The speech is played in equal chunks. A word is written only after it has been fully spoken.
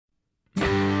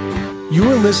You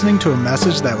are listening to a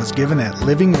message that was given at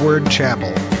Living Word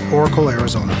Chapel, Oracle,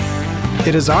 Arizona.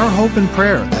 It is our hope and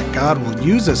prayer that God will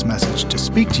use this message to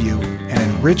speak to you and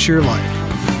enrich your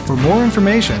life. For more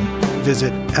information,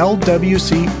 visit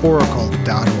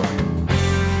lwcoracle.org.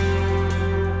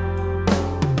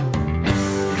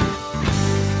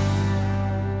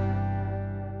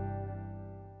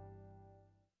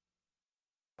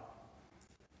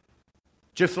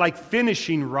 Just like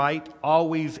finishing right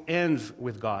always ends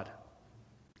with God.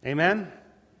 Amen?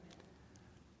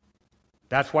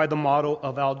 That's why the motto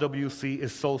of LWC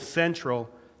is so central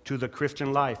to the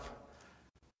Christian life.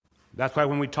 That's why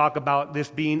when we talk about this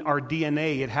being our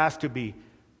DNA, it has to be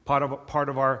part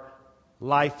of our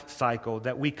life cycle,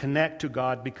 that we connect to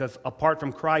God, because apart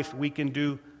from Christ, we can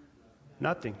do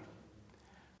nothing.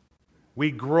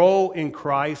 We grow in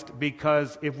Christ,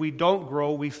 because if we don't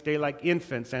grow, we stay like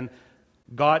infants, and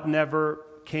God never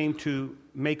came to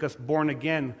make us born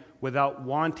again without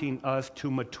wanting us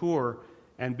to mature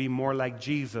and be more like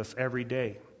Jesus every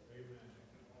day.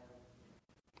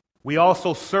 We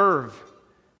also serve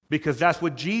because that's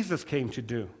what Jesus came to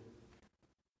do.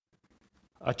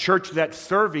 A church that's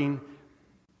serving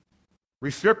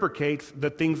reciprocates the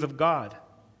things of God.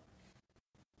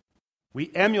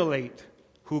 We emulate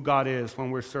who God is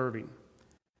when we're serving.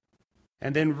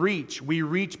 And then reach. We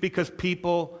reach because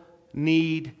people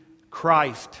need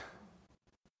Christ.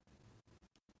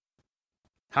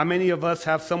 How many of us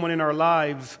have someone in our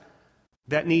lives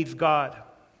that needs God?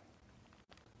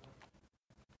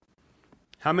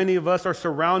 How many of us are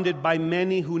surrounded by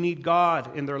many who need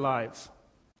God in their lives?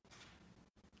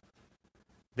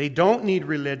 They don't need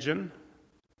religion.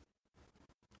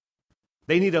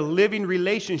 They need a living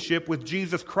relationship with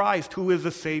Jesus Christ, who is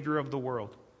the Savior of the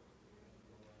world.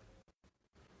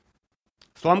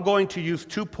 So I'm going to use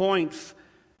 2 points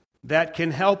that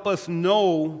can help us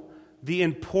know the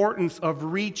importance of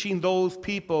reaching those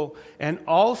people and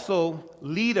also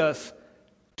lead us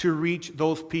to reach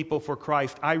those people for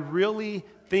Christ. I really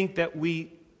think that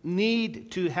we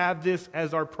need to have this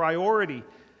as our priority,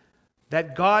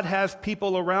 that God has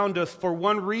people around us for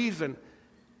one reason.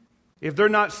 If they're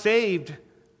not saved,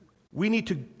 we need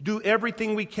to do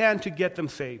everything we can to get them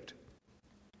saved.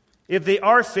 If they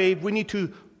are saved, we need to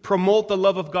promote the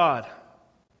love of God.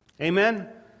 Amen?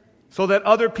 So that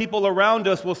other people around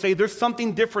us will say, there's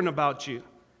something different about you.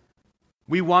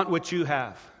 We want what you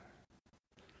have.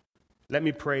 Let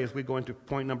me pray as we go into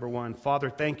point number 1. Father,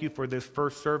 thank you for this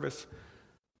first service.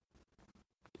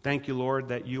 Thank you, Lord,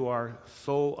 that you are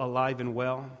so alive and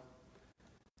well.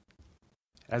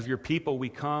 As your people, we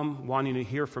come wanting to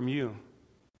hear from you.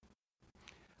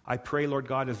 I pray, Lord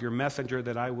God, as your messenger,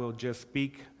 that I will just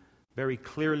speak very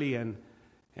clearly and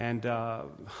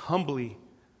humbly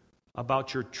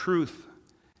about your truth,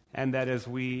 and that as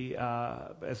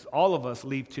all of us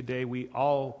leave today, we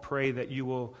all pray that you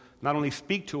will not only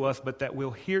speak to us, but that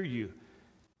we'll hear you.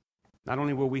 Not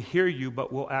only will we hear you,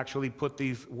 but we'll actually put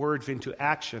these words into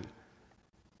action,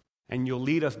 and you'll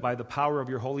lead us by the power of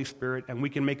your Holy Spirit, and we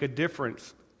can make a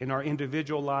difference in our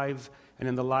individual lives and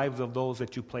in the lives of those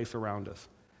that you place around us.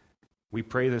 We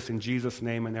pray this in Jesus'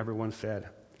 name, and everyone said,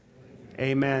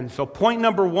 Amen. So point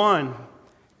number 1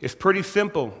 is pretty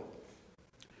simple.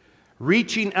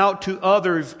 Reaching out to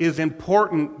others is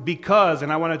important because,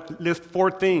 and I want to list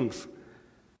 4 things.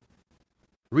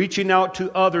 Reaching out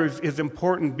to others is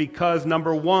important because,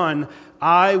 number 1,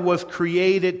 I was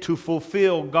created to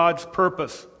fulfill God's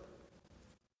purpose.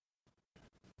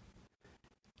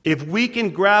 If we can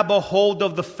grab a hold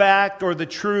of the fact or the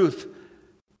truth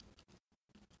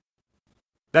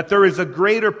that there is a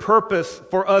greater purpose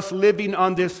for us living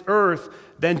on this earth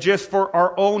than just for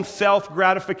our own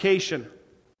self-gratification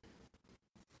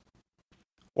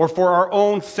or for our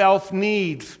own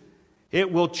self-needs,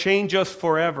 it will change us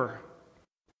forever.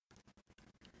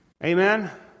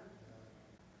 Amen?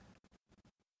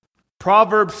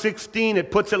 Proverbs 16,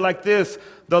 it puts it like this: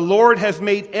 the Lord has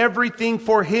made everything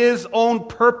for his own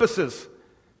purposes.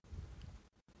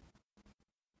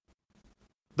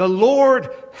 The Lord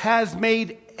has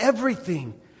made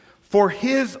everything for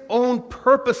his own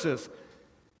purposes.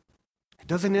 It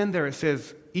doesn't end there. It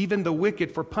says, even the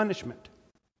wicked for punishment.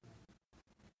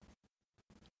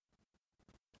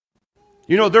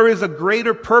 You know, there is a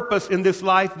greater purpose in this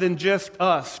life than just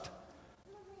us.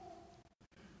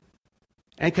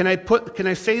 And can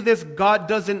I say this? God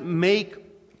doesn't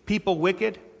make people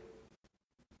wicked.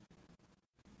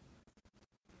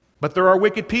 But there are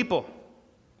wicked people.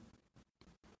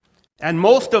 And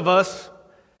most of us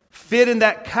fit in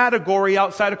that category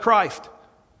outside of Christ.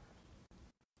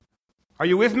 Are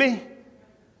you with me?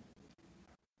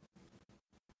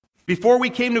 Before we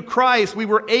came to Christ, we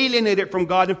were alienated from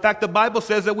God. In fact, the Bible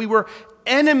says that we were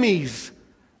enemies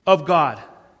of God.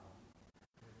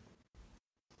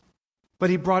 But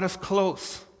He brought us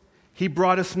close. He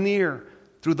brought us near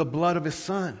through the blood of His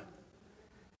Son.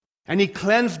 And He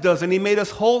cleansed us and He made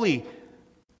us holy.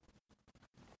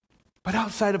 But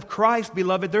outside of Christ,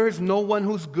 beloved, there is no one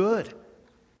who's good.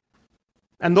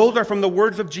 And those are from the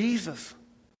words of Jesus.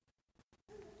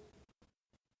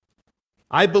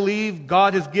 I believe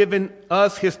God has given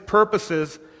us His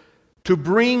purposes to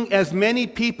bring as many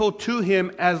people to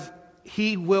Him as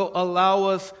He will allow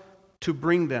us to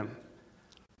bring them.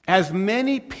 As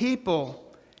many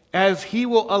people as He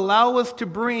will allow us to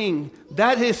bring,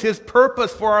 that is His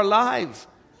purpose for our lives.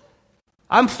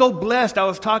 I'm so blessed. I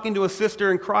was talking to a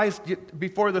sister in Christ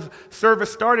before the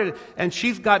service started, and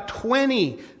she's got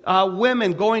 20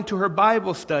 women going to her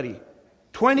Bible study.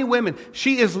 20 women.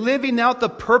 She is living out the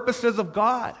purposes of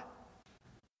God.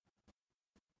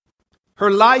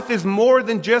 Her life is more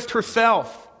than just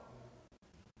herself.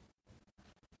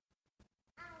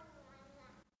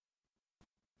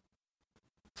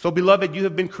 So, beloved, you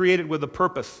have been created with a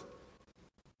purpose.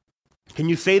 Can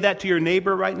you say that to your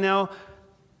neighbor right now?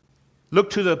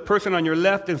 Look to the person on your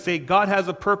left and say, God has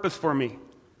a purpose for me.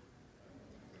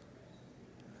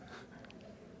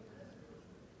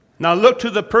 Now look to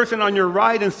the person on your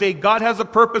right and say, God has a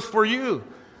purpose for you.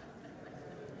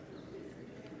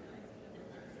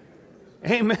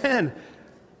 Amen.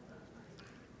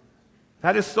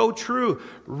 That is so true.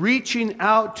 Reaching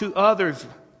out to others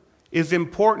is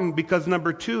important because,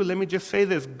 number two, let me just say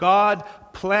this. God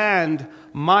planned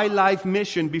my life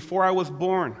mission before I was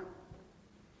born.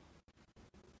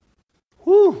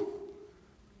 Whew.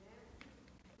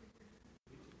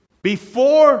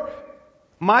 Before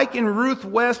Mike and Ruth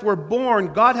West were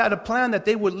born, God had a plan that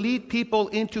they would lead people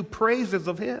into praises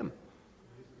of Him.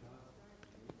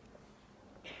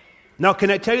 Now, can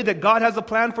I tell you that God has a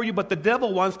plan for you, but the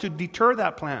devil wants to deter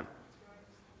that plan.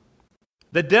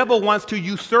 The devil wants to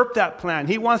usurp that plan.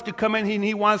 He wants to come in and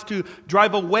he wants to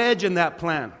drive a wedge in that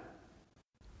plan.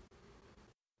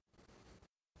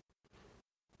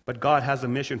 But God has a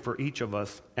mission for each of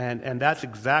us, and that's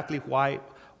exactly why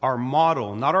our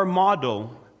model, not our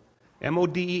model,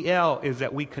 M-O-D-E-L, is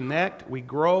that we connect, we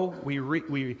grow,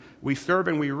 we serve,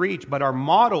 and we reach. But our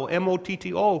model,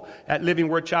 M-O-T-T-O, at Living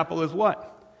Word Chapel is what?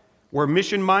 We're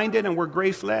mission-minded and we're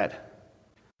grace-led.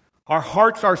 Our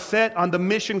hearts are set on the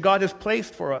mission God has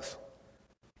placed for us.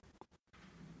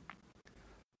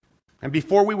 And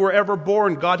before we were ever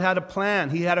born, God had a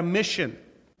plan. He had a mission.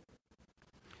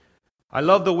 I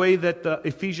love the way that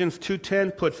Ephesians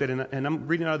 2:10 puts it, and I'm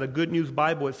reading out of the Good News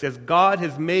Bible. It says, God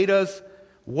has made us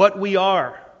what we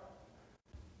are.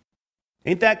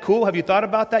 Ain't that cool? Have you thought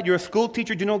about that? You're a school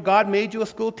teacher. Do you know God made you a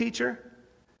school teacher?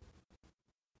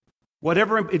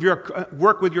 Whatever, if you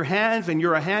work with your hands and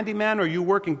you're a handyman or you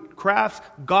work in crafts,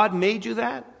 God made you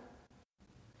that.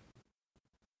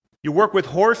 You work with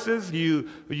horses, you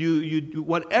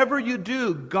whatever you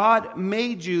do, God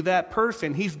made you that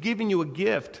person. He's giving you a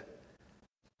gift,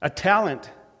 a talent.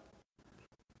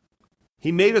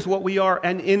 He made us what we are,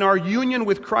 and in our union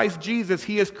with Christ Jesus,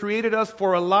 He has created us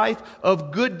for a life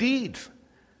of good deeds,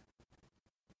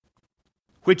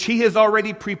 which He has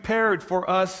already prepared for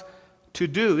us to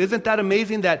do. Isn't that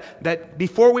amazing that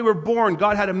before we were born,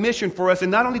 God had a mission for us,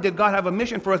 and not only did God have a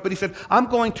mission for us, but He said, I'm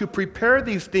going to prepare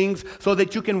these things so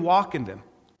that you can walk in them.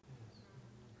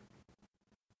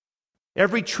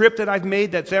 Every trip that I've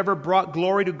made that's ever brought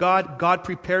glory to God, God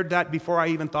prepared that before I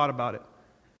even thought about it.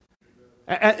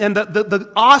 And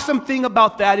the awesome thing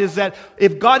about that is that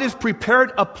if God has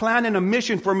prepared a plan and a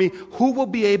mission for me, who will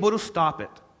be able to stop it?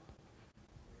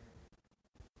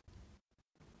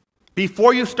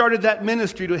 Before you started that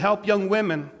ministry to help young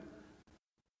women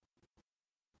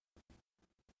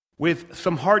with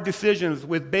some hard decisions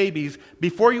with babies,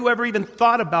 before you ever even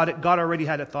thought about it, God already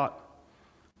had it thought.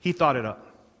 He thought it up.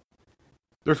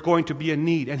 There's going to be a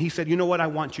need. And He said, you know what? I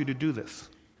want you to do this.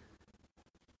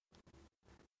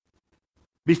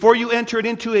 Before you entered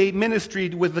into a ministry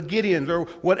with the Gideons or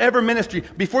whatever ministry,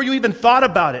 before you even thought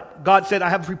about it, God said, I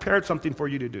have prepared something for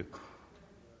you to do.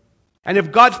 And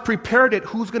if God's prepared it,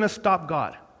 who's going to stop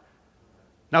God?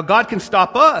 Now, God can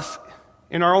stop us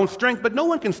in our own strength, but no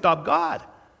one can stop God.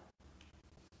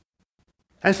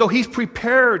 And so He's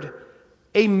prepared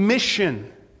a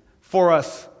mission for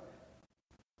us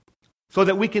so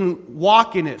that we can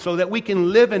walk in it, so that we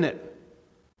can live in it.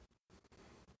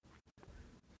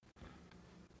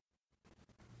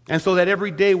 And so that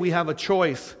every day we have a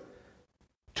choice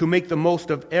to make the most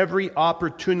of every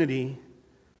opportunity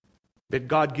that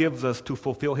God gives us to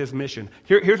fulfill His mission.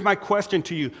 Here's my question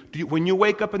to you. When you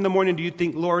wake up in the morning, do you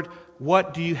think, Lord,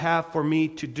 what do you have for me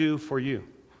to do for you?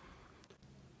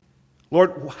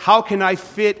 Lord, how can I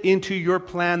fit into your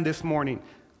plan this morning,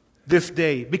 this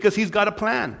day? Because He's got a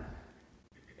plan.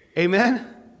 Amen?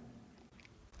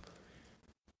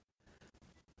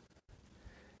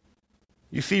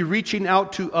 You see, reaching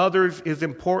out to others is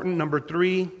important. Number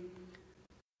 3,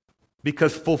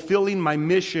 because fulfilling my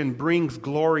mission brings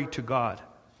glory to God.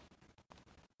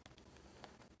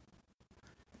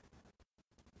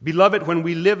 Beloved, when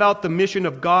we live out the mission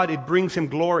of God, it brings Him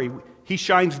glory. He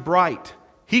shines bright.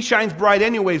 He shines bright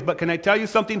anyways, but can I tell you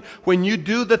something? When you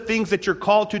do the things that you're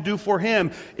called to do for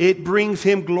Him, it brings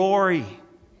Him glory.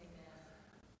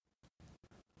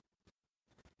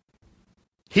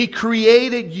 He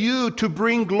created you to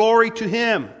bring glory to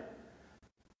Him.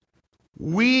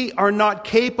 We are not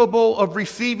capable of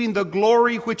receiving the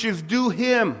glory which is due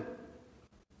Him.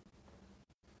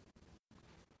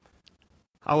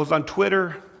 I was on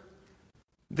Twitter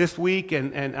this week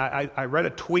and I read a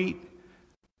tweet.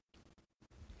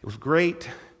 It was great.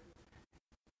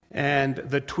 And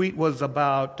the tweet was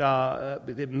about,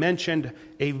 it mentioned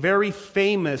a very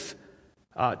famous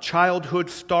childhood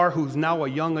star who's now a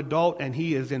young adult, and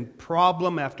he is in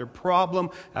problem after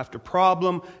problem after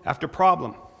problem after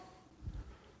problem.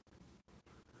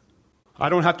 I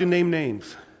don't have to name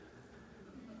names.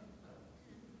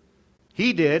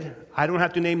 He did. I don't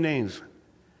have to name names.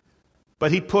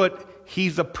 But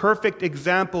he's a perfect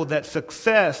example that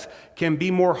success can be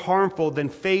more harmful than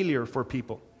failure for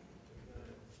people.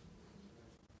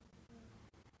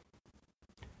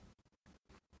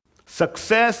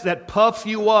 Success that puffs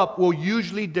you up will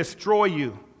usually destroy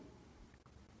you.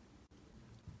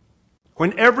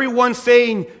 When everyone's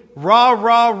saying, rah,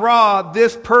 rah, rah,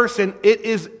 this person, it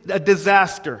is a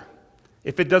disaster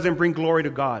if it doesn't bring glory to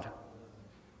God.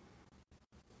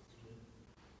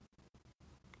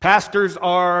 Pastors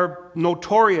are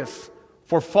notorious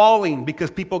for falling because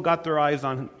people got their eyes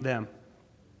on them.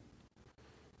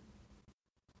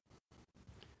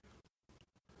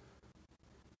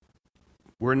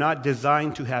 We're not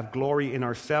designed to have glory in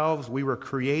ourselves. We were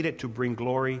created to bring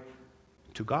glory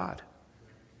to God.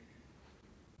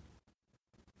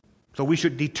 So we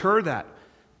should deter that.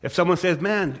 If someone says,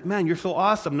 man, you're so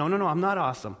awesome. No, I'm not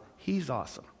awesome. He's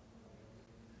awesome.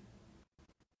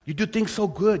 You do things so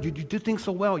good. You do things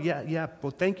so well. Yeah,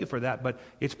 well, thank you for that, but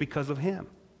it's because of Him.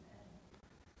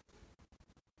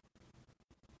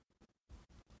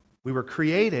 We were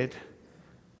created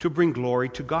to bring glory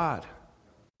to God.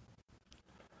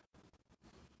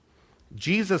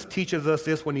 Jesus teaches us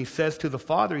this when He says to the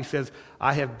Father, He says,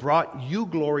 I have brought you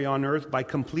glory on earth by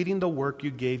completing the work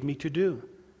you gave me to do.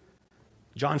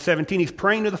 John 17, He's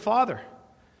praying to the Father.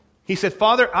 He said,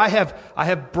 Father, I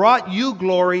have brought you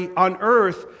glory on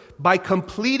earth by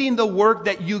completing the work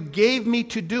that you gave me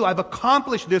to do. I've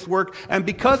accomplished this work, and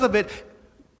because of it,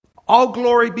 all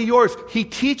glory be yours. He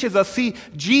teaches us. See,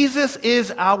 Jesus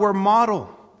is our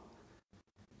model.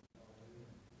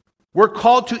 We're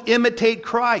called to imitate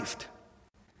Christ.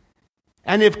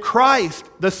 And if Christ,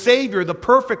 the Savior, the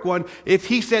perfect one, if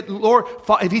He said,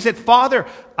 Father,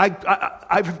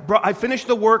 I finished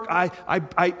the work,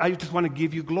 I just want to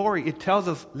give you glory. It tells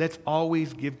us, let's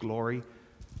always give glory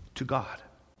to God.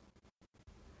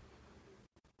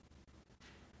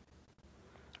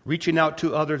 Reaching out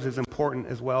to others is important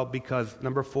as well because,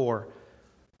 number 4,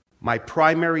 my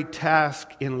primary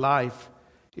task in life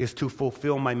is to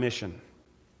fulfill my mission.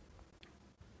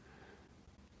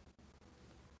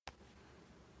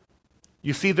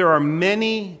 You see, there are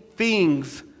many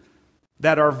things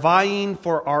that are vying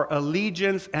for our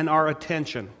allegiance and our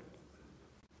attention.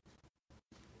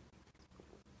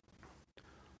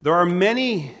 There are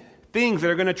many things that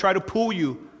are going to try to pull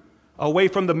you away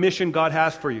from the mission God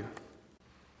has for you.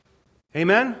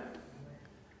 Amen?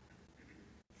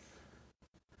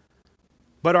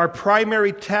 But our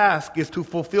primary task is to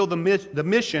fulfill the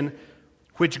mission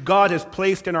which God has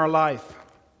placed in our life.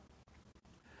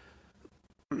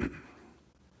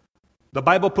 The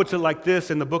Bible puts it like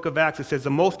this in the book of Acts. It says, the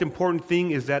most important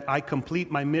thing is that I complete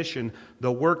my mission,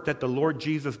 the work that the Lord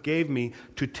Jesus gave me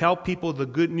to tell people the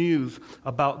good news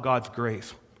about God's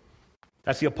grace.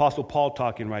 That's the Apostle Paul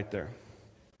talking right there.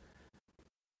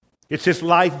 It's his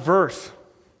life verse.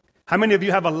 How many of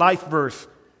you have a life verse?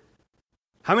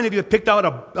 How many of you have picked out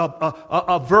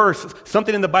a verse,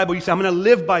 something in the Bible, you say, I'm going to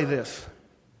live by this?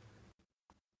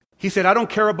 He said, I don't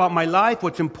care about my life.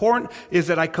 What's important is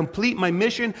that I complete my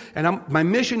mission, and my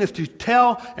mission is to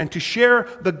tell and to share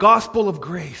the gospel of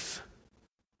grace.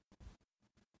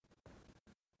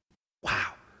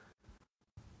 Wow.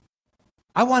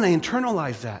 I want to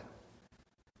internalize that.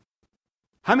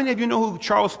 How many of you know who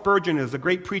Charles Spurgeon is, the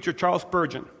great preacher Charles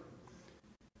Spurgeon?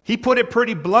 He put it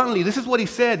pretty bluntly. This is what he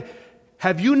said.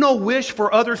 Have you no wish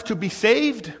for others to be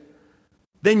saved?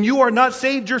 Then you are not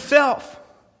saved yourself.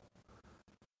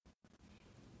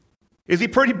 Is he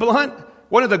pretty blunt?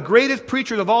 One of the greatest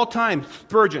preachers of all time,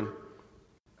 Spurgeon.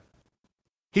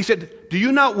 He said, do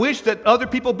you not wish that other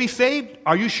people be saved?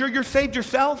 Are you sure you're saved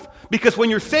yourself? Because when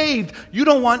you're saved, you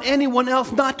don't want anyone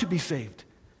else not to be saved.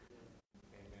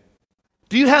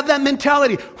 Do you have that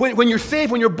mentality? When you're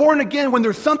saved, when you're born again, when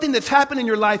there's something that's happened in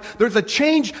your life, there's a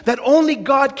change that only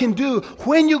God can do.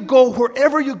 When you go,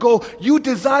 wherever you go, you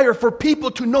desire for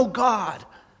people to know God.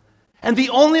 And the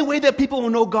only way that people will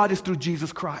know God is through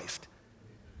Jesus Christ.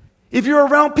 If you're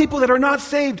around people that are not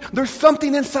saved, there's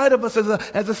something inside of us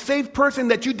as a saved person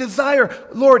that you desire.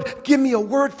 Lord, give me a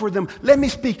word for them. Let me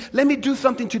speak. Let me do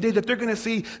something today that they're going to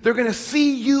see. They're going to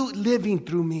see you living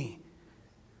through me.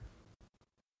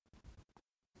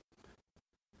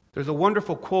 There's a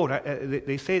wonderful quote.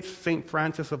 They say it's St.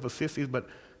 Francis of Assisi, but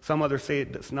some others say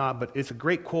it's not. But it's a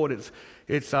great quote.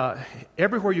 It's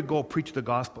everywhere you go, preach the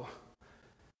gospel.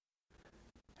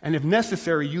 And if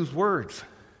necessary, use words.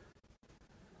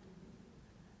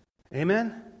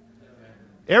 Amen?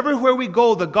 Everywhere we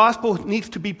go, the gospel needs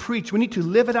to be preached. We need to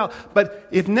live it out. But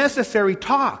if necessary,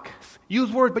 talk. Use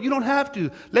words, but you don't have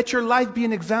to. Let your life be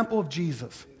an example of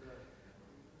Jesus.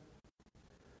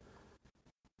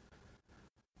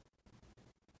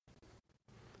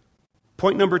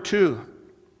 Point number 2.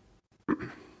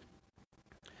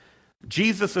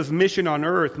 Jesus' mission on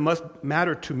earth must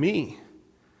matter to me,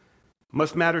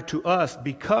 must matter to us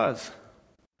because,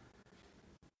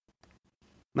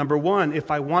 number 1,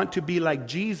 if I want to be like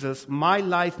Jesus, my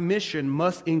life mission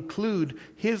must include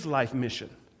his life mission.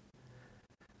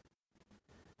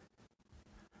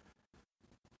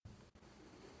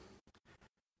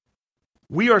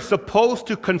 We are supposed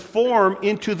to conform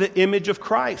into the image of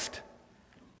Christ.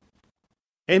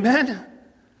 Amen?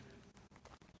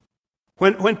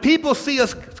 When people see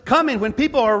us coming, when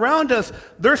people are around us,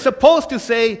 they're supposed to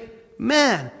say,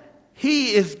 man,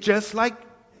 he is just like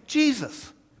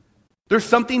Jesus. There's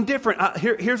something different.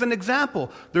 Here's an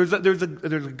example. There's a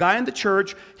guy in the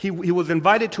church. He was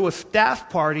invited to a staff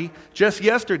party just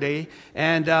yesterday,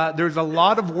 and there's a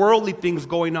lot of worldly things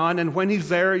going on. And when he's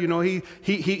there,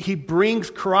 he brings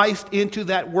Christ into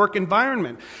that work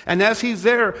environment. And as he's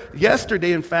there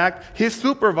yesterday, in fact, his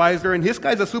supervisor, and this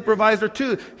guy's a supervisor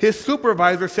too. His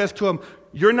supervisor says to him,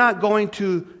 "You're not going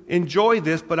to enjoy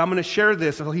this, but I'm going to share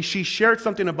this." So she shared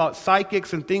something about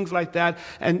psychics and things like that.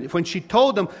 And when she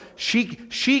told him,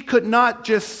 she could not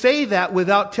just say that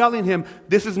without telling him,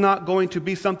 this is not going to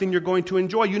be something you're going to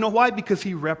enjoy. You know why? Because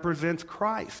he represents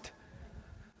Christ.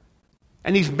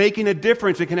 And he's making a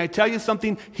difference. And can I tell you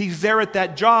something? He's there at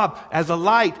that job as a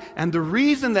light. And the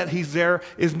reason that he's there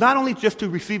is not only just to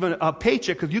receive a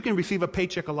paycheck, because you can receive a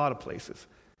paycheck a lot of places.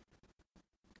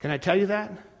 Can I tell you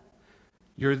that?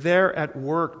 You're there at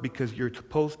work because you're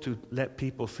supposed to let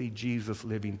people see Jesus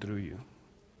living through you.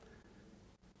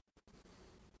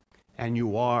 And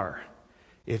you are.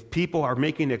 If people are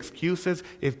making excuses,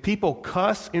 if people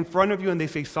cuss in front of you and they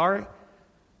say, sorry,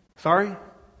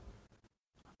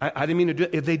 I didn't mean to do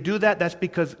it. If they do that, that's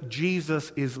because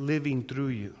Jesus is living through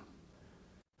you.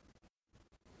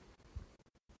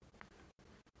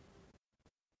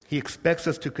 He expects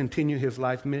us to continue his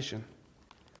life mission.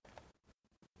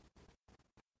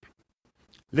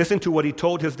 Listen to what he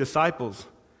told his disciples.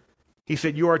 He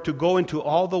said, you are to go into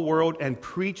all the world and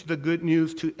preach the good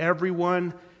news to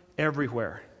everyone,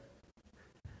 everywhere.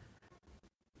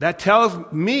 That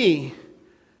tells me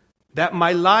that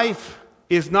my life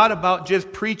is not about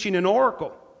just preaching an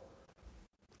oracle.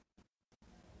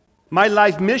 My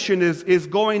life mission is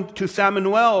going to San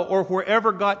Manuel or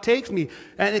wherever God takes me.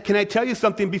 And can I tell you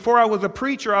something? Before I was a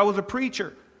preacher, I was a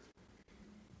preacher.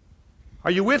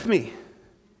 Are you with me?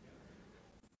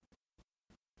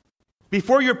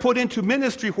 Before you're put into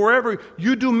ministry, wherever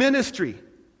you do ministry,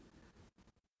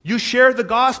 you share the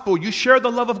gospel, you share the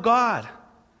love of God.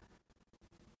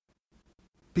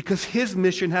 Because his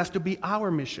mission has to be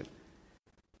our mission.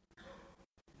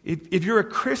 If you're a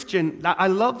Christian, I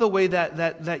love the way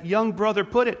that young brother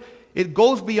put it. It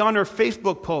goes beyond our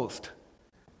Facebook post.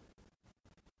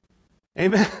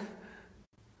 Amen?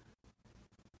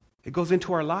 It goes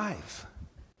into our lives.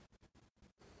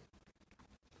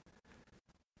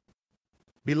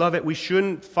 Beloved, we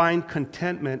shouldn't find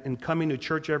contentment in coming to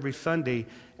church every Sunday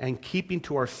and keeping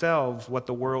to ourselves what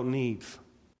the world needs.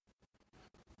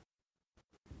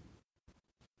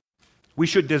 We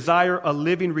should desire a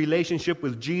living relationship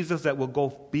with Jesus that will go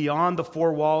beyond the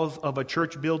four walls of a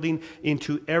church building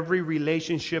into every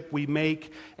relationship we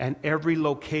make and every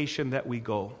location that we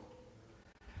go.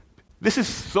 This is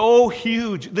so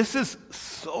huge. This is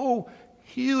so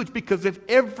huge because if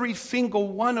every single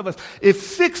one of us, if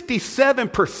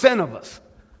 67% of us,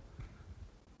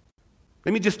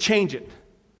 let me just change it.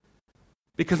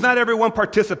 Because not everyone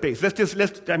participates. That's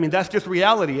just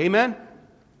reality. Amen?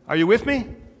 Are you with me?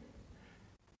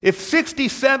 If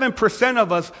 67%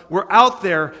 of us were out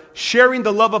there sharing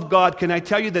the love of God, can I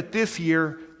tell you that this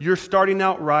year, you're starting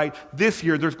out right. This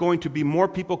year, there's going to be more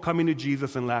people coming to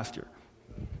Jesus than last year.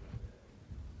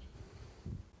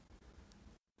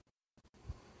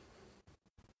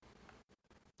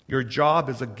 Your job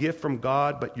is a gift from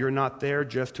God, but you're not there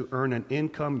just to earn an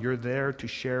income. You're there to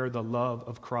share the love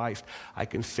of Christ. I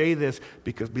can say this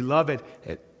because, beloved,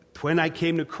 when I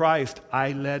came to Christ,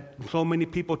 I led so many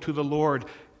people to the Lord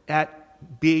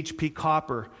at BHP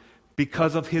Copper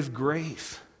because of His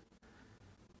grace.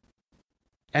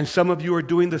 And some of you are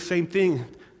doing the same thing.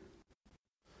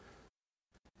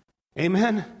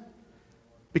 Amen?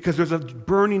 Because there's a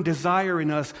burning desire in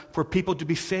us for people to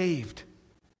be saved.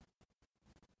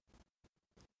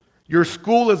 Your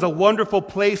school is a wonderful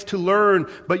place to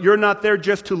learn, but you're not there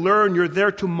just to learn. You're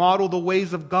there to model the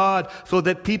ways of God so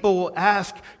that people will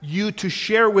ask you to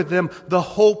share with them the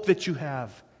hope that you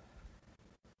have.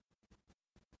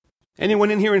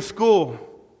 Anyone in here in school?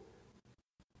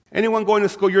 Anyone going to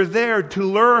school? You're there to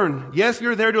learn. Yes,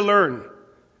 you're there to learn.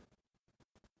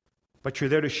 But you're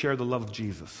there to share the love of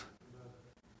Jesus.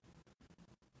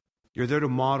 You're there to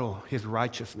model His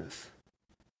righteousness.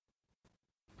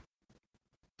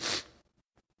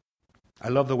 I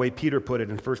love the way Peter put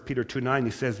it in 1 Peter 2:9. He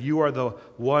says, you are the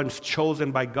ones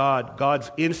chosen by God,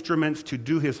 God's instruments to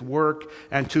do His work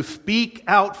and to speak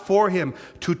out for Him,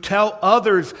 to tell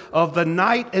others of the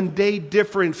night and day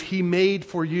difference He made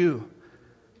for you.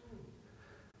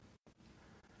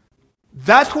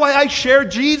 That's why I share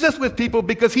Jesus with people,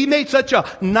 because He made such a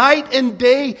night and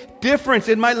day difference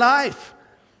in my life.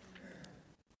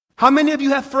 How many of you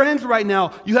have friends right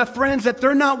now? You have friends that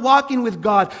they're not walking with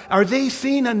God. Are they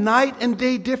seeing a night and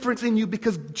day difference in you?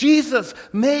 Because Jesus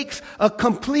makes a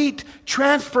complete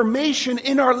transformation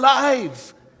in our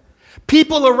lives.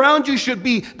 People around you should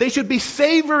be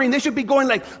savoring. They should be going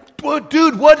like,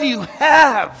 dude, what do you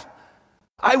have?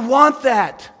 I want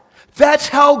that. That's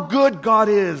how good God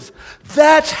is.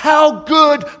 That's how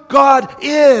good God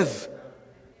is.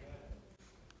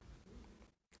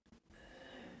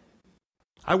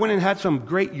 I went and had some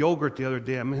great yogurt the other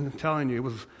day. I'm telling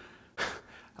you,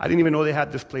 I didn't even know they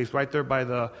had this place right there by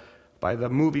the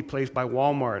movie place by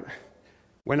Walmart.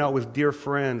 Went out with dear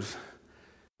friends.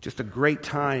 Just a great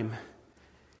time.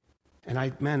 And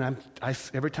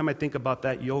every time I think about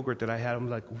that yogurt that I had, I'm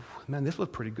like, man, this was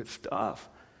pretty good stuff.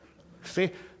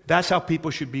 See, that's how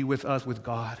people should be with us, with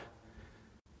God.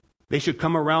 They should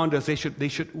come around us. They should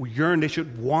yearn. They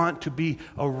should want to be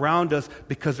around us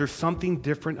because there's something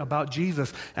different about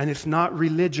Jesus. And it's not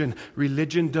religion.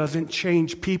 Religion doesn't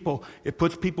change people. It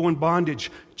puts people in bondage.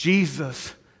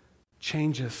 Jesus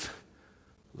changes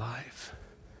lives.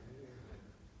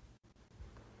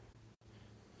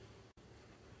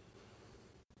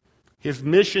 His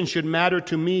mission should matter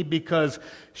to me because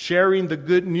sharing the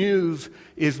good news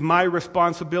is my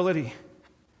responsibility.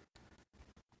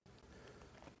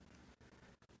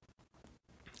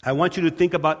 I want you to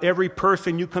think about every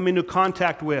person you come into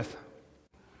contact with.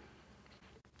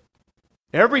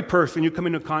 Every person you come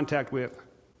into contact with.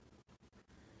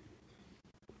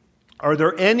 Are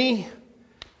there any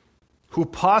who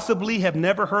possibly have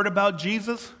never heard about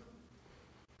Jesus?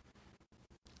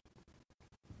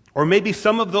 Or maybe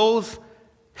some of those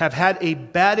have had a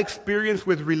bad experience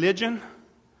with religion?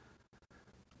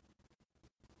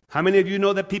 How many of you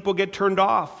know that people get turned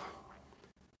off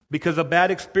because of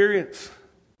bad experience?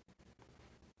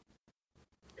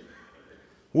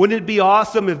 Wouldn't it be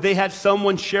awesome if they had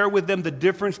someone share with them the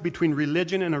difference between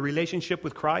religion and a relationship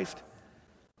with Christ?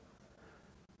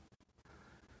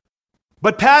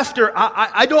 But Pastor,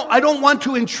 I don't want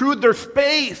to intrude their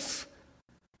space.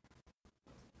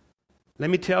 Let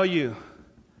me tell you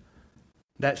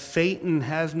that Satan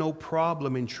has no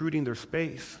problem intruding their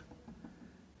space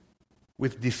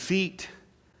with deceit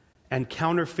and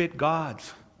counterfeit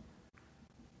gods.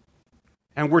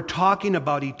 And we're talking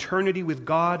about eternity with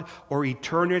God or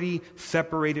eternity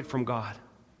separated from God.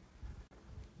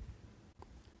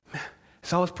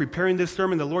 As I was preparing this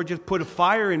sermon, the Lord just put a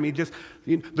fire in me.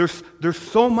 There's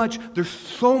so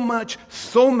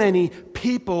many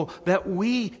people that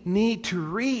we need to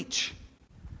reach.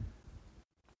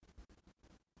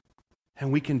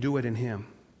 And we can do it in Him.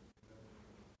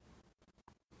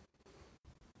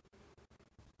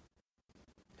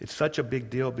 It's such a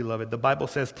big deal, beloved. The Bible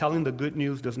says telling the good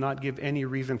news does not give any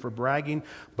reason for bragging,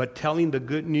 but telling the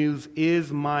good news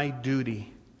is my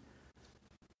duty.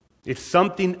 It's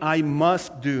something I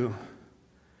must do.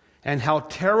 And how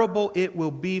terrible it will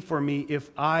be for me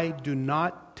if I do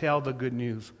not tell the good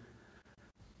news.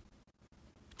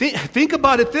 Think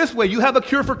about it this way. You have a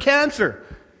cure for cancer.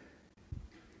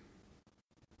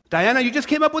 Diana, you just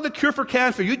came up with a cure for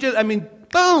cancer.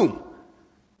 Boom!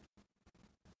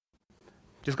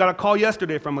 Just got a call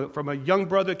yesterday from a young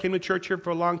brother that came to church here for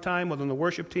a long time, was on the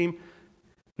worship team,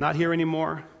 not here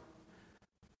anymore.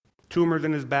 Tumors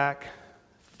in his back,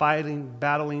 fighting,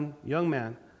 battling, young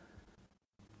man.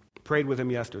 Prayed with him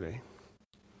yesterday.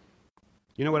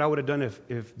 You know what I would have done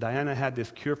if Diana had this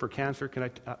cure for cancer? Can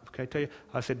I tell you?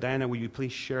 I said, Diana, will you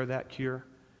please share that cure?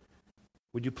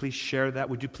 Would you please share that?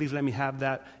 Would you please let me have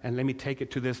that and let me take it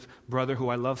to this brother who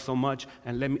I love so much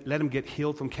and let him get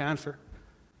healed from cancer?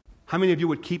 How many of you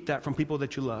would keep that from people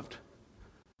that you loved?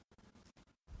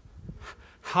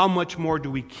 How much more do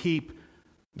we keep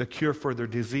the cure for their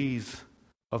disease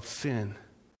of sin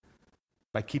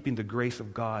by keeping the grace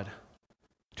of God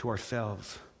to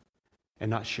ourselves and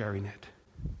not sharing it?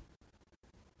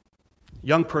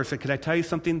 Young person, can I tell you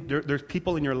something? There's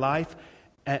people in your life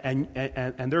and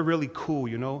they're really cool,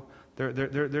 you know.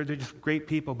 They're just great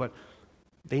people, but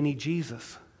they need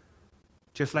Jesus.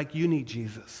 Just like you need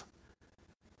Jesus.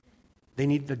 They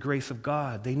need the grace of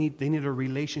God. They need a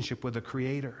relationship with the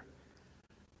Creator.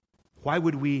 Why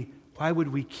would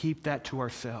we keep that to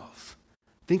ourselves?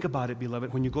 Think about it,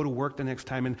 beloved, when you go to work the next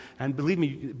time. And believe me,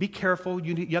 be careful.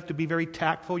 You have to be very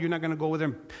tactful. You're not going to go over there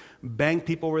and bang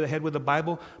people over the head with the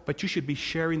Bible, but you should be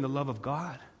sharing the love of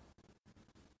God.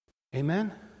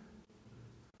 Amen?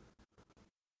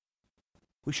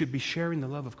 We should be sharing the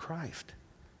love of Christ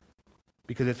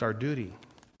because it's our duty.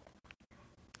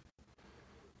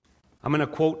 I'm going to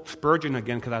quote Spurgeon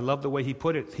again because I love the way he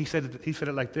put it. He said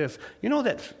it like this. Do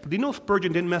you know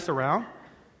Spurgeon didn't mess around?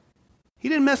 He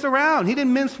didn't mess around. He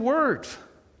didn't mince words.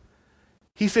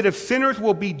 He said, if sinners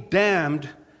will be damned,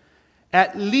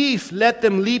 at least let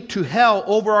them leap to hell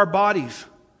over our bodies.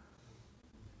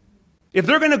 If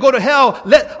they're going to go to hell,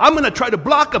 I'm going to try to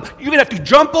block them. You're going to have to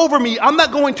jump over me. I'm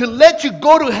not going to let you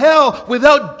go to hell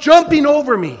without jumping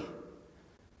over me.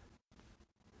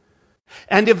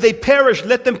 And if they perish,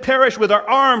 let them perish with our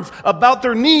arms about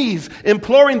their knees,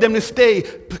 imploring them to stay.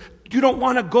 You don't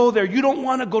want to go there. You don't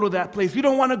want to go to that place. You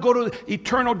don't want to go to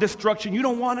eternal destruction. You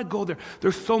don't want to go there.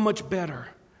 There's so much better.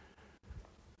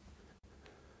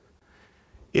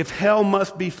 If hell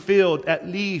must be filled, at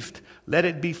least let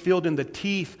it be filled in the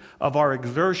teeth of our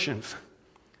exertions.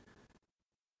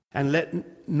 And let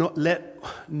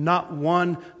not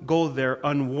one go there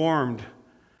unwarmed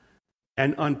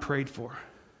and unprayed for.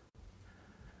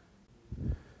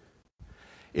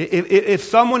 If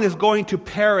someone is going to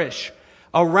perish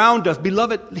around us,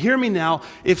 beloved, hear me now.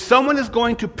 If someone is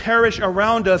going to perish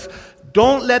around us,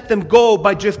 don't let them go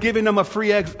by just giving them a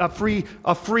free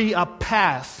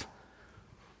pass.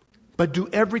 But do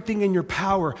everything in your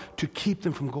power to keep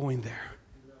them from going there.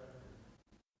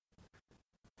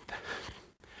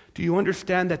 Do you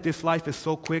understand that this life is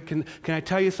so quick? Can I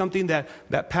tell you something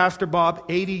that Pastor Bob,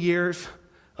 80 years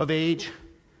of age,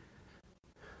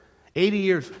 80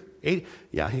 years. 80,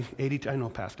 yeah, 82. I know,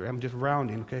 Pastor. I'm just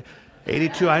rounding, okay?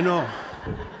 82, I know.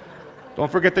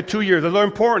 Don't forget the 2 years. Those are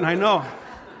important, I know.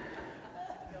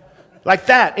 Like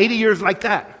that, 80 years like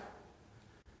that.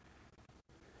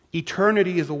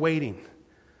 Eternity is awaiting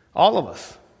all of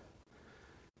us.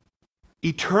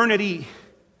 Eternity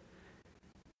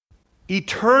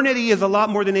is a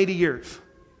lot more than 80 years.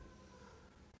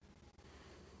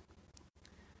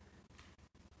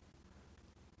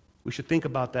 We should think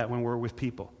about that when we're with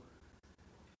people.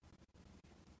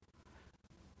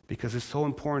 Because it's so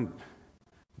important,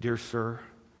 dear sir,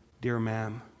 dear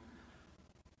ma'am,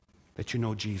 that you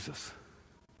know Jesus.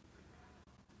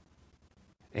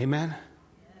 Amen?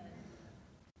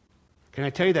 Can I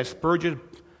tell you that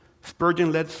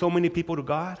Spurgeon led so many people to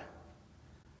God?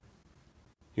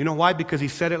 You know why? Because he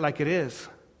said it like it is.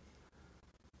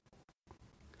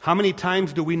 How many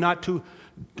times do we not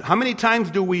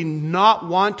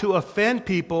want to offend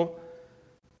people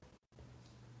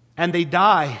and they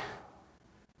die?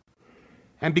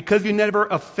 And because you never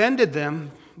offended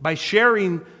them by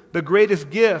sharing the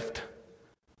greatest gift,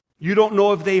 you don't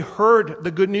know if they heard the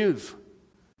good news.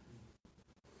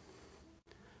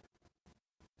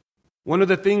 One of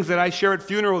the things that I share at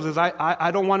funerals is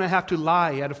I don't want to have to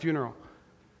lie at a funeral.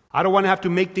 I don't want to have to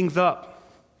make things up.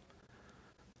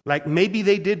 Like maybe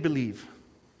they did believe.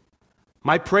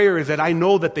 My prayer is that I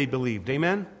know that they believed.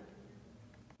 Amen?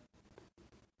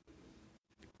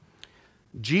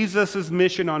 Jesus'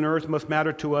 mission on earth must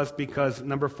matter to us because,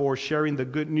 number 4, sharing the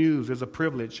good news is a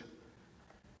privilege.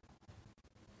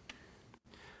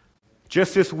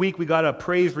 Just this week, we got a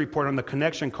praise report on the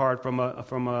connection card from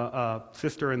a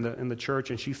sister in the church,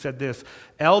 and she said this: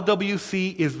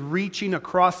 LWC is reaching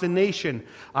across the nation.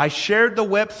 I shared the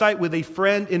website with a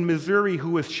friend in Missouri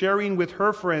who is sharing with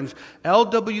her friends.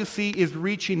 LWC is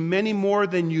reaching many more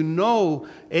than you know.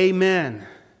 Amen.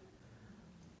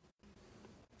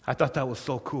 I thought that was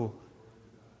so cool.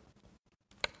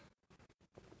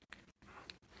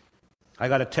 I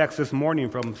got a text this morning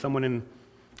from someone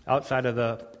outside of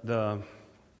the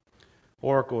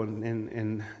Oracle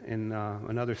in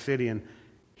another city, and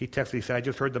he texted. He said, "I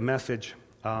just heard the message,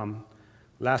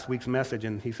 last week's message,"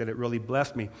 and he said it really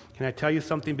blessed me. Can I tell you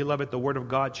something, beloved? The Word of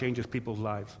God changes people's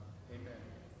lives. Amen.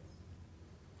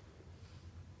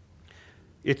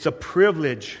 It's a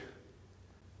privilege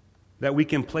that we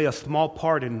can play a small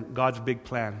part in God's big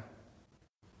plan.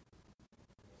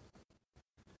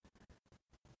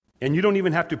 And you don't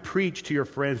even have to preach to your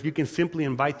friends. You can simply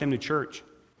invite them to church.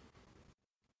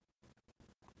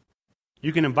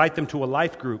 You can invite them to a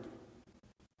life group.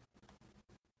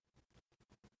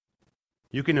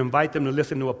 You can invite them to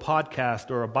listen to a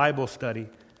podcast or a Bible study,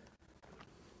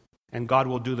 and God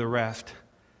will do the rest.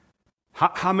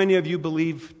 How many of you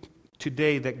believe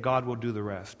today that God will do the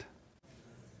rest?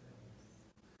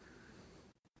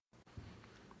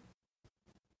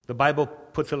 The Bible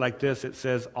puts it like this. It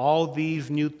says, all these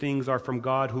new things are from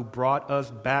God who brought us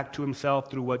back to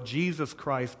himself through what Jesus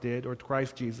Christ did, or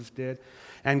Christ Jesus did.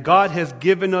 And God has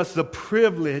given us the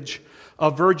privilege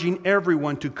of urging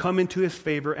everyone to come into his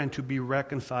favor and to be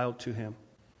reconciled to him.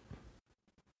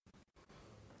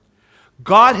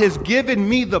 God has given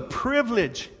me the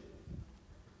privilege.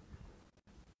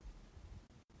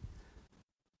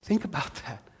 Think about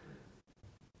that.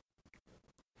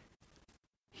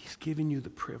 Giving you the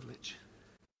privilege.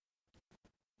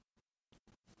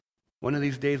 One of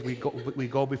these days we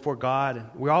go before God, and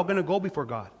we're all going to go before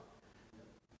God.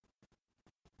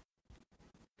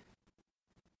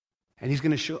 And he's going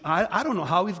to show, I don't know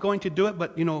how he's going to do it,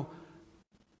 but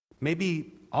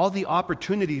maybe all the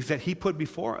opportunities that he put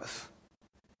before us.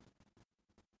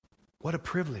 What a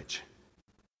privilege.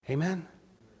 Amen?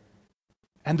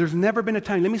 And there's never been a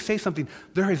time, let me say something,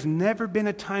 there has never been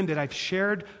a time that I've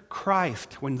shared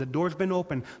Christ when the door's been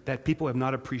open that people have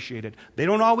not appreciated. They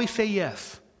don't always say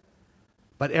yes,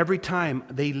 but every time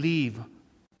they leave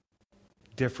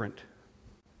different.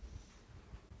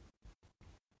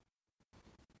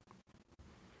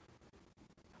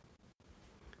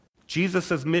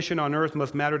 Jesus' mission on earth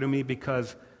must matter to me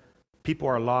because people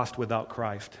are lost without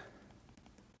Christ.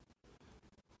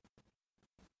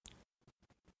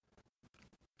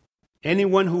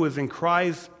 Anyone who is in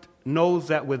Christ knows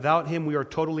that without him we are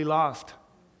totally lost.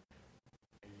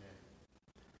 Amen.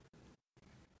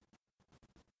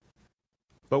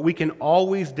 But we can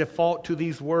always default to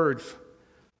these words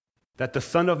that the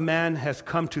Son of Man has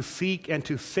come to seek and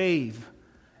to save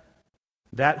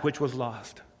that which was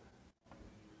lost.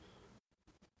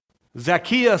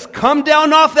 Zacchaeus, come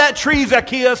down off that tree,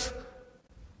 Zacchaeus.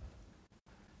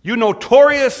 You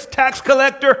notorious tax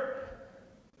collector.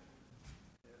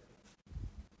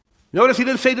 Notice he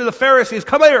didn't say to the Pharisees,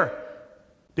 come here,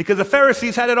 because the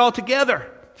Pharisees had it all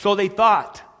together, so they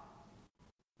thought.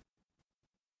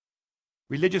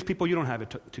 Religious people, you don't have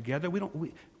it together. We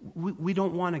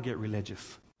don't want to get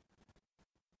religious.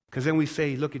 Because then we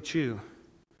say, look at you,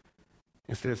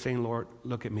 instead of saying, Lord,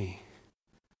 look at me.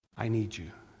 I need you.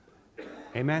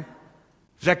 Amen?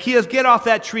 Zacchaeus, get off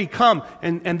that tree, come.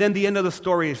 And then the end of the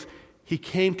story is, he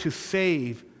came to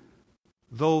save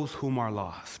those whom are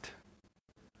lost.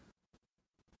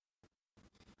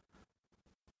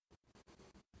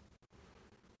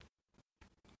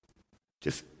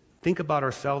 Just think about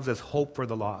ourselves as hope for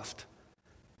the lost.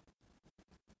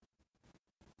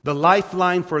 The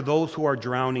lifeline for those who are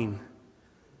drowning.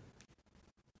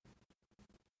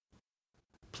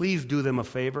 Please do them a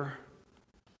favor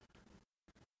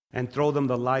and throw them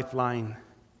the lifeline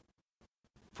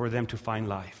for them to find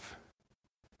life.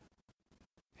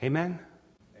 Amen?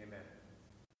 Amen.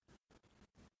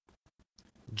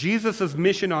 Jesus'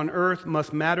 mission on earth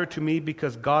must matter to me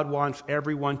because God wants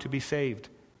everyone to be saved.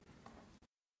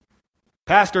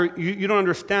 Pastor, you don't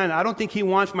understand. I don't think he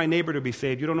wants my neighbor to be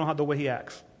saved. You don't know how the way he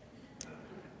acts.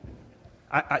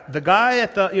 The guy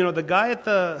at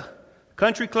the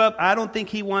country club, I don't think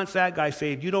he wants that guy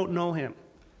saved. You don't know him.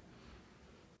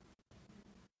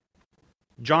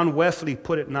 John Wesley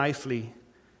put it nicely.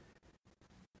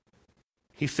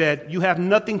 He said, you have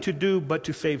nothing to do but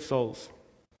to save souls.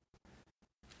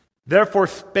 Therefore,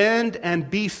 spend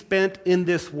and be spent in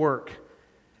this work.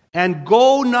 And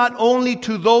go not only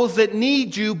to those that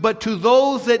need you, but to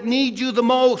those that need you the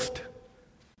most.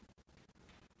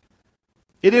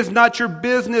 It is not your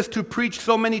business to preach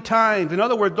so many times. In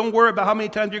other words, don't worry about how many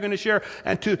times you're going to share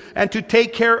and to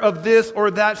take care of this or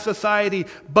that society,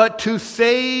 but to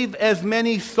save as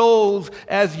many souls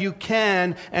as you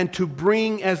can and to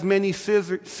bring as many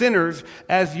sinners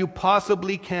as you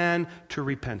possibly can to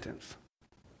repentance.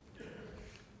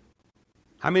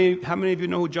 How many of you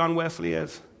know who John Wesley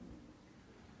is?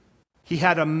 He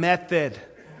had a method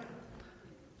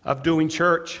of doing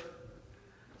church.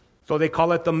 So they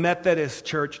call it the Methodist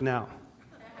Church now.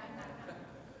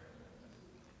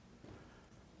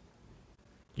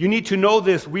 You need to know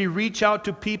this. We reach out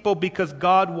to people because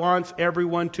God wants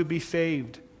everyone to be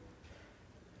saved.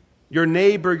 Your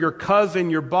neighbor, your cousin,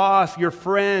 your boss, your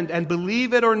friend, and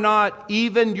believe it or not,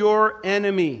 even your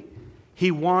enemy, he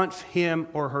wants him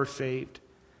or her saved.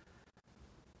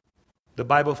 The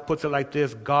Bible puts it like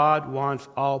this: God wants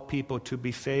all people to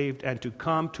be saved and to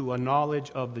come to a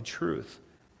knowledge of the truth.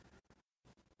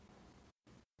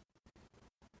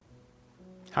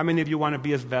 How many of you want to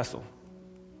be his vessel?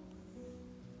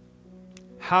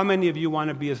 How many of you want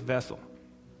to be his vessel?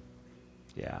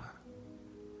 Yeah.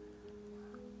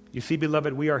 You see,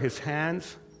 beloved, we are his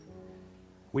hands.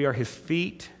 We are his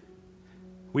feet.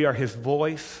 We are his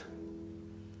voice.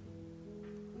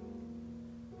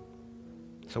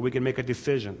 So we can make a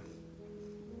decision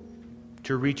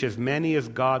to reach as many as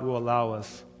God will allow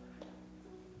us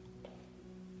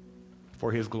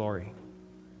for his glory.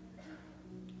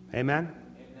 Amen?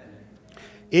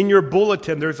 In your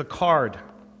bulletin, there's a card.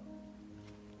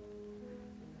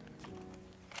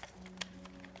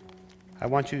 I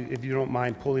want you, if you don't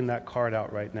mind, pulling that card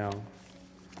out right now.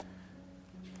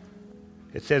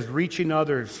 It says, reaching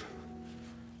others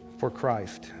for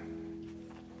Christ.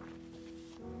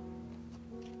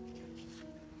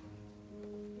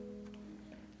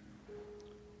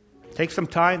 Take some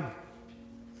time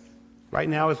right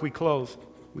now as we close.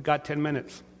 We got 10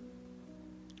 minutes.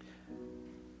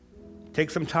 Take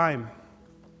some time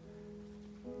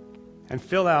and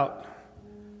fill out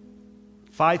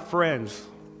 5 friends,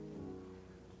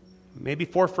 maybe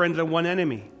 4 friends and 1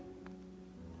 enemy,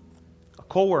 a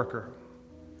coworker,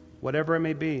 whatever it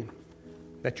may be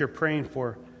that you're praying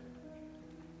for.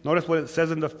 Notice what it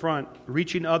says in the front: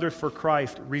 reaching others for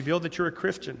Christ. Reveal that you're a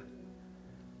Christian.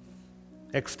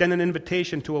 Extend an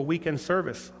invitation to a weekend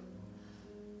service.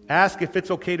 Ask if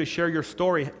it's okay to share your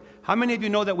story. How many of you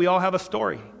know that we all have a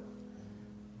story?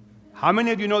 How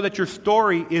many of you know that your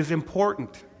story is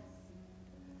important?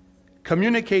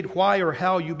 Communicate why or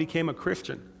how you became a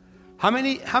Christian. How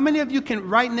many of you can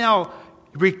right now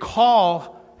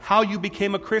recall how you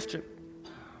became a Christian?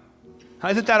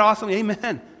 Isn't that awesome?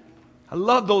 Amen. I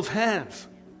love those hands.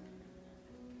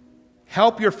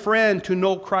 Help your friend to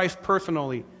know Christ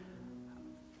personally.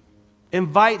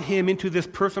 Invite him into this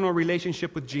personal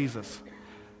relationship with Jesus.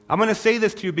 I'm going to say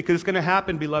this to you because it's going to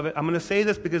happen, beloved. I'm going to say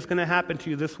this because it's going to happen to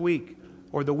you this week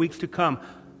or the weeks to come.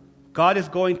 God is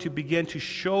going to begin to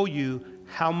show you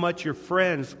how much your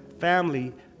friends,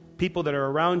 family, people that are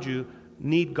around you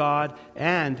need God,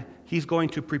 and he's going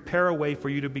to prepare a way for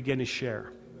you to begin to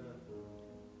share.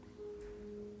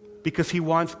 Because he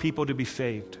wants people to be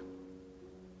saved.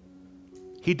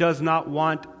 He does not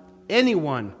want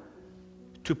anyone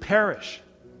to perish,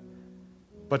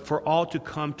 but for all to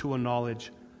come to a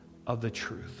knowledge of the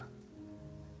truth.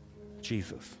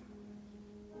 Jesus.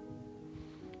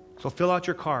 So fill out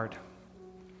your card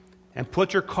and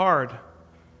put your card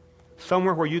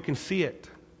somewhere where you can see it.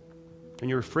 In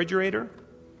your refrigerator,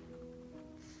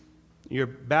 your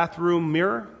bathroom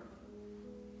mirror,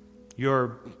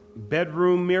 your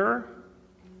bedroom mirror,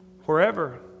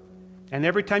 wherever. And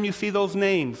every time you see those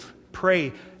names,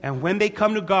 pray. And when they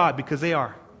come to God, because they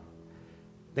are,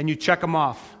 then you check them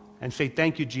off and say,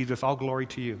 thank you, Jesus, all glory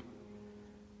to you.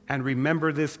 And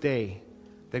remember this day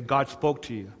that God spoke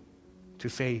to you to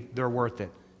say they're worth it.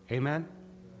 Amen?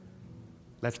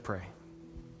 Let's pray.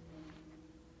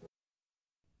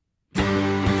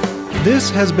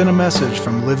 This has been a message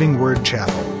from Living Word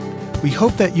Chapel. We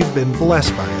hope that you've been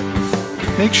blessed by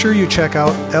it. Make sure you check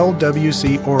out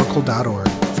lwcoracle.org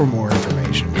for more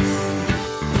information.